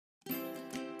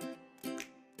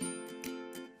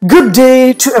Good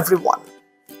day to everyone.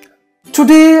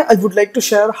 Today I would like to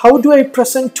share how do I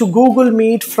present to Google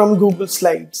Meet from Google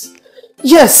Slides.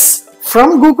 Yes,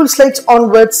 from Google Slides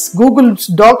onwards, Google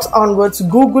Docs onwards,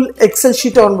 Google Excel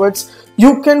sheet onwards,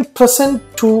 you can present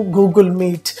to Google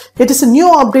Meet. It is a new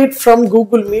update from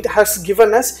Google Meet has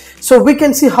given us, so we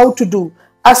can see how to do,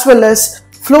 as well as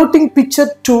floating picture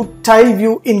to tile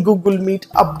view in Google Meet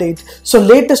update. So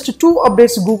latest two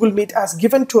updates Google Meet has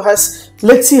given to us.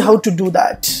 Let's see how to do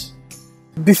that.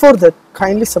 Before that,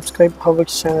 kindly subscribe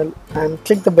HowXT channel and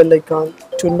click the bell icon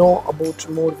to know about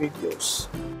more videos.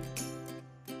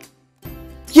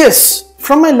 Yes,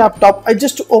 from my laptop, I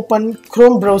just open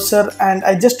Chrome browser and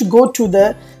I just go to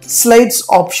the slides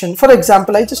option. For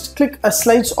example, I just click a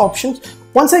slides option.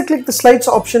 Once I click the slides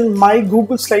option, my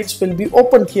Google Slides will be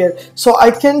open here. So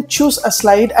I can choose a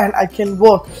slide and I can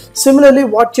work. Similarly,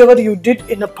 whatever you did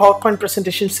in a PowerPoint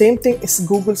presentation, same thing is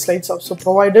Google Slides also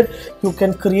provided. You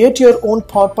can create your own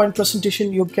PowerPoint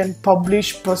presentation. You can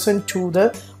publish, present to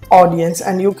the audience,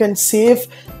 and you can save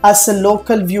as a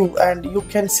local view, and you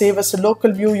can save as a local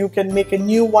view. You can make a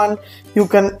new one, you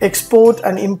can export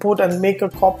and import and make a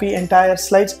copy entire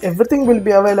slides. Everything will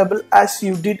be available as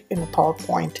you did in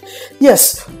PowerPoint.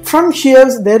 Yes, from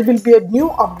here there will be a new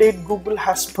update Google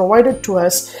has provided to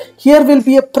us. Here will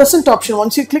be a present option.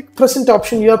 Once you click present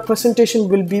option, your presentation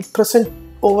will be present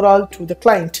overall to the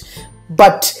client.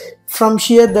 But from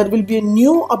here there will be a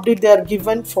new update they are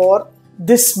given for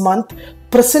this month,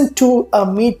 present to a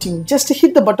meeting. Just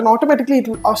hit the button, automatically it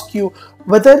will ask you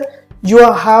whether you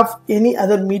have any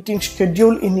other meeting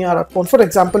schedule in your account. For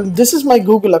example, this is my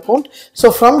Google account.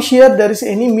 So from here there is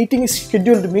any meeting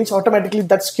scheduled, means automatically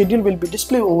that schedule will be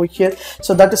displayed over here.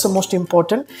 So that is the most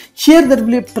important. Here there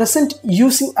will be present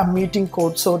using a meeting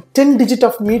code. So 10 digit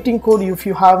of meeting code if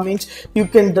you have, means you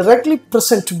can directly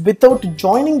present without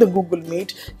joining the Google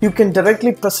Meet. You can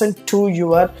directly present to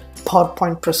your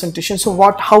PowerPoint presentation. So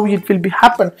how it will be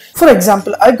happen? For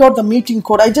example, I got the meeting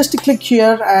code. I just click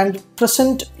here and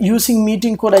present using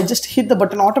meeting code. I just hit the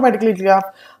button, automatically it will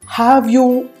have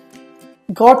you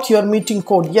got your meeting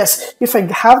code? Yes, if I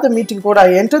have the meeting code,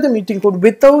 I enter the meeting code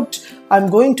without I'm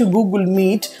going to Google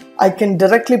Meet. I can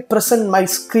directly present my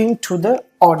screen to the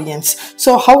audience.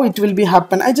 So how it will be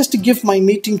happen? I just give my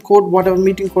meeting code, whatever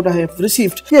meeting code I have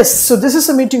received. Yes, so this is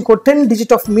a meeting code, 10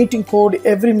 digit of meeting code.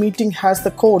 Every meeting has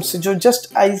the code. So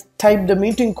just I type the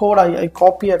meeting code, I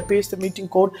copy or paste the meeting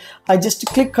code. I just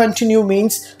click continue,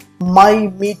 means my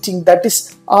meeting, that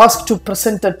is asked to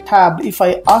present a tab. If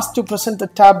I ask to present the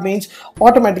tab, means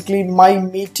automatically my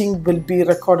meeting will be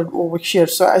recorded over here.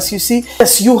 So as you see,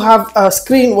 yes, you have a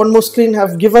screen, one more screen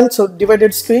have given, so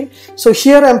divided screen. So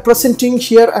here I'm presenting,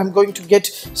 here I'm going to get,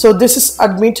 so this is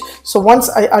admit. So once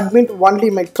I admit, only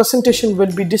my presentation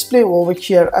will be displayed over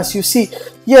here, as you see.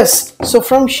 Yes, so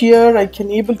from here I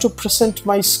can able to present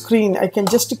my screen. I can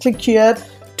just click here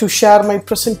to share my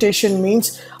presentation,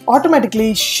 means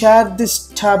automatically share this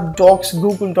tab. Docs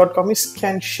google.com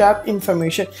can share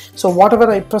information. So whatever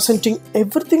I presenting,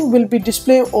 everything will be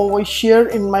displayed over here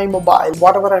in my mobile.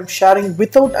 Whatever I'm sharing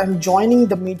without I'm joining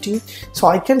the meeting, so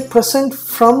I can present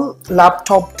from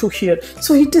laptop to here.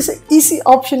 So it is an easy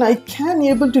option. I can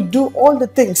able to do all the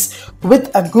things with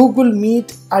a Google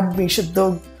Meet admission,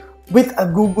 with a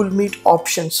Google Meet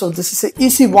option. So this is an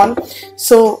easy one.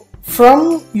 So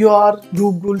from your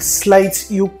Google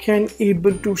Slides, you can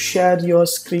able to share your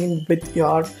screen with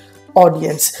your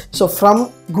audience. So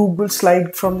from Google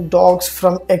Slide, from Docs,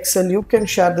 from Excel, you can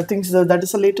share the things. That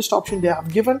is the latest option they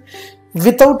have given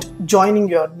without joining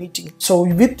your meeting. So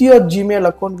with your Gmail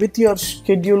account, with your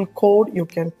schedule code, you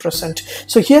can present.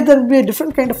 So here there will be a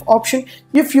different kind of option.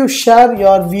 If you share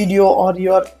your video or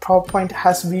your PowerPoint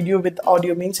has video with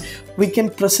audio, means we can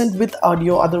present with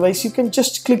audio. Otherwise you can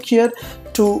just click here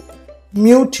to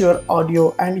mute your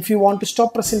audio, and if you want to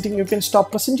stop presenting, you can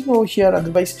stop presenting over here.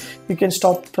 Otherwise you can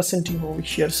stop presenting over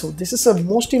here. So this is a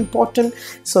most important,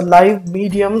 so live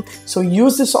medium. So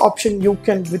use this option. You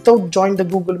can, without join the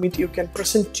Google Meet, you can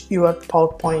present your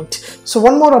PowerPoint. So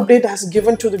one more update has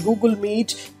given to the Google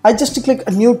Meet. I just click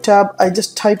a new tab. I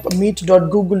just type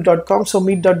meet.google.com. so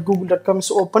meet.google.com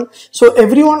is open. So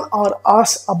everyone are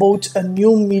asked about a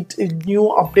new Meet, a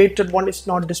new updated one is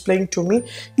not displaying to me.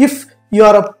 If you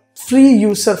are a free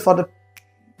user, for the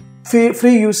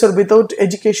free user without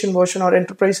education version or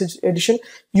enterprise edition,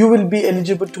 you will be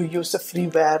eligible to use the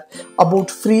freeware. About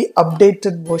free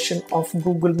updated version of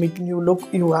Google Meet new look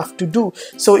you have to do.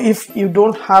 So if you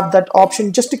don't have that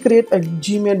option, just to create a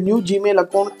new Gmail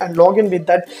account and log in with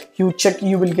that, you check,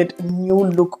 you will get a new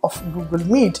look of Google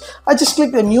Meet. I just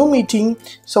click the new meeting.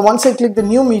 So once I click the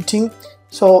new meeting,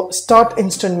 So start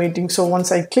instant meeting. So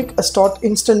once I click a start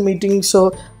instant meeting,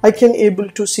 so I can able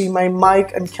to see my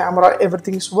mic and camera,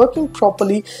 everything is working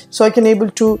properly. So I can able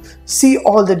to see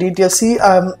all the details. See,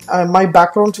 my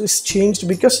background is changed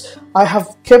because I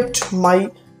have kept my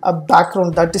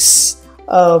background, that is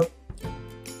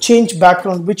change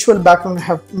background, virtual background. I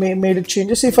have made it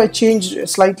changes. If I change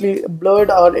slightly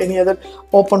blurred or any other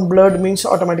open blurred, means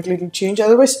automatically it will change.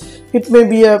 Otherwise it may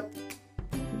be a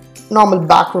normal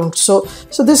background. So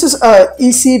this is a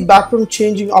easy background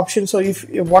changing option. So if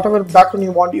whatever background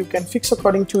you want, you can fix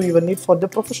according to your need for the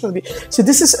professional way. So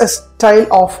this is a style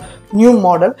of new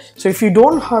model. So if you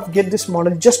don't have get this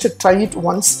model, just try it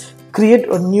once. Create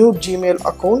a new Gmail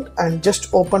account and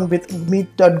just open with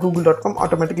meet.google.com.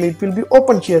 automatically it will be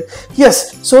open here.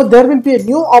 Yes, so there will be a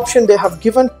new option they have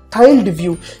given, tiled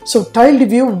view. So tiled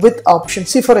view with option.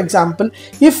 See, for example,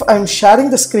 if I'm sharing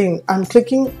the screen, I'm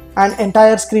clicking an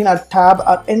entire screen or tab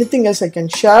or anything else I can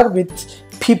share with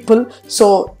people.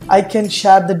 So I can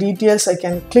share the details. I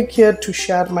can click here to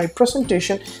share my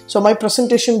presentation. So my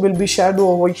presentation will be shared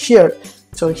over here.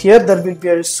 So here there will be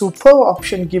a superb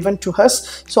option given to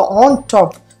us. So on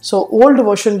top, so old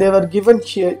version they were given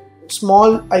here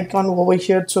small icon over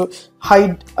here to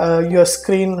hide your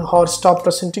screen or stop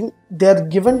presenting. They are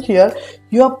given here.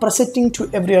 You are presenting to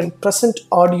everyone, present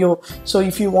audio. So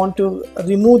if you want to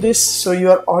remove this, so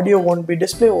your audio won't be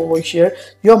displayed over here.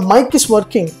 Your mic is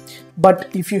working,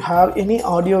 but if you have any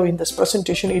audio in this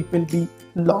presentation, it will be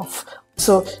off.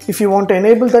 So if you want to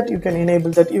enable that, you can enable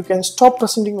that. You can stop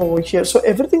presenting over here. So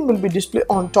everything will be displayed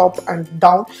on top and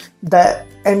down. The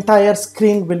entire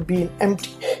screen will be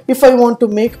empty. If I want to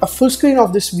make a full screen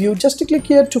of this view, just click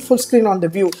here to full screen on the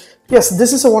view. Yes,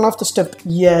 this is one of the step.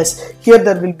 Yes, here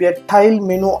there will be a tile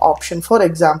menu option. For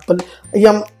example, I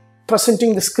am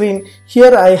presenting the screen.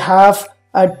 Here I have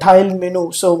a tile menu.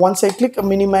 So once I click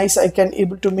minimize, I can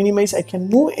able to minimize, I can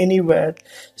move anywhere.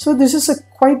 So this is a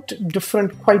quite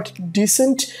different, quite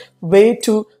decent way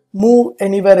to move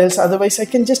anywhere else. Otherwise I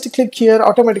can just click here,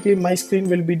 automatically my screen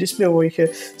will be displayed over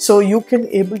here. So you can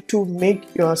able to make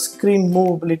your screen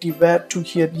movability where to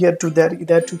here, here to there,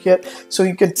 there to here. So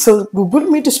you can, so Google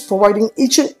Meet is providing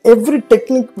each and every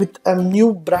technique with a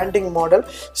new branding model.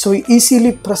 So you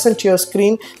easily present your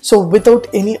screen, so without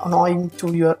any annoying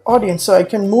to your audience. So I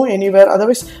can move anywhere.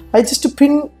 Otherwise I just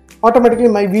pin, automatically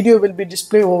my video will be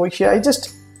displayed over here. I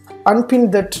just unpin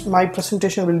that, my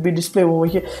presentation will be displayed over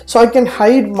here. So I can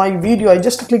hide my video. I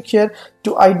just click here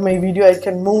to hide my video. I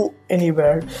can move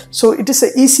anywhere. So it is a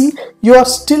easy. You are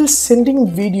still sending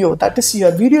video, that is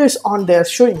your video is on there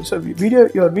showing. So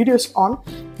your video is on.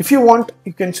 If you want,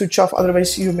 you can switch off.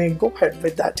 Otherwise you may go ahead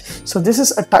with that. So this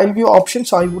is a tile view option.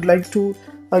 So I would like to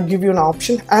give you an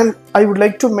option, and I would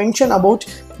like to mention about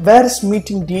where is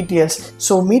meeting details.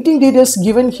 So meeting details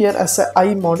given here as a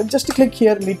I model. Just click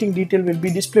here, meeting detail will be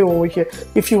displayed over here.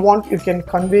 If you want, you can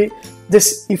convey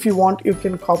this. If you want, you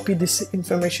can copy this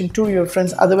information to your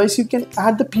friends. Otherwise you can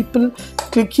add the people.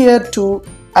 Click here to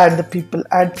add the people,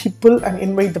 add people and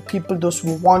invite the people, those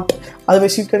who want.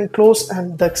 Otherwise you can close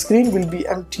and the screen will be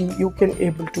empty. You can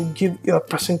able to give your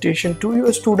presentation to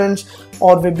your students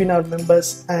or webinar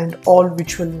members and all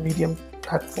virtual medium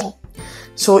platform.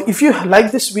 So if you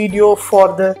like this video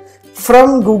for the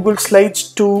from Google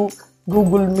Slides to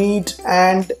Google Meet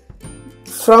and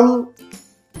from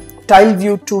tile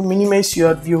view to minimize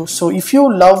your view. So if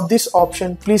you love this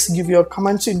option, please give your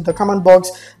comments in the comment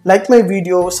box, like my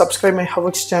video, subscribe my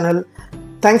HowXT channel.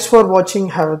 Thanks for watching.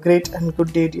 Have a great and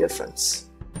good day, dear friends.